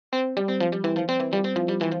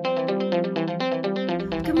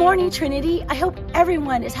morning, Trinity. I hope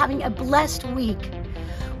everyone is having a blessed week.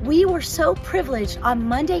 We were so privileged on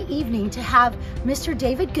Monday evening to have Mr.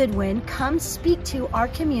 David Goodwin come speak to our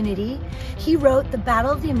community. He wrote The Battle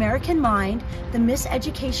of the American Mind, The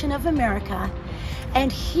Miseducation of America,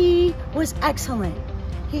 and he was excellent.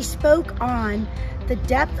 He spoke on the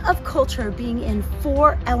depth of culture being in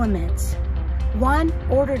 4 elements. 1,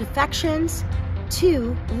 ordered affections.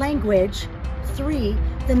 2, language. 3,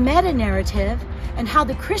 the meta-narrative, and how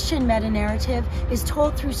the Christian meta-narrative is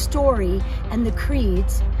told through story and the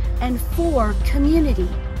creeds. And 4, community.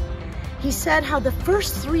 He said how the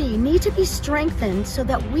first 3 need to be strengthened so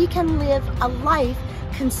that we can live a life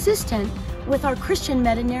consistent with our Christian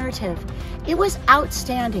meta-narrative. It was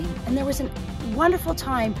outstanding, and there was a wonderful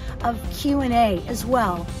time of Q&A as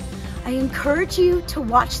well. I encourage you to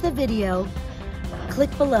watch the video.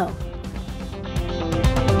 Click below.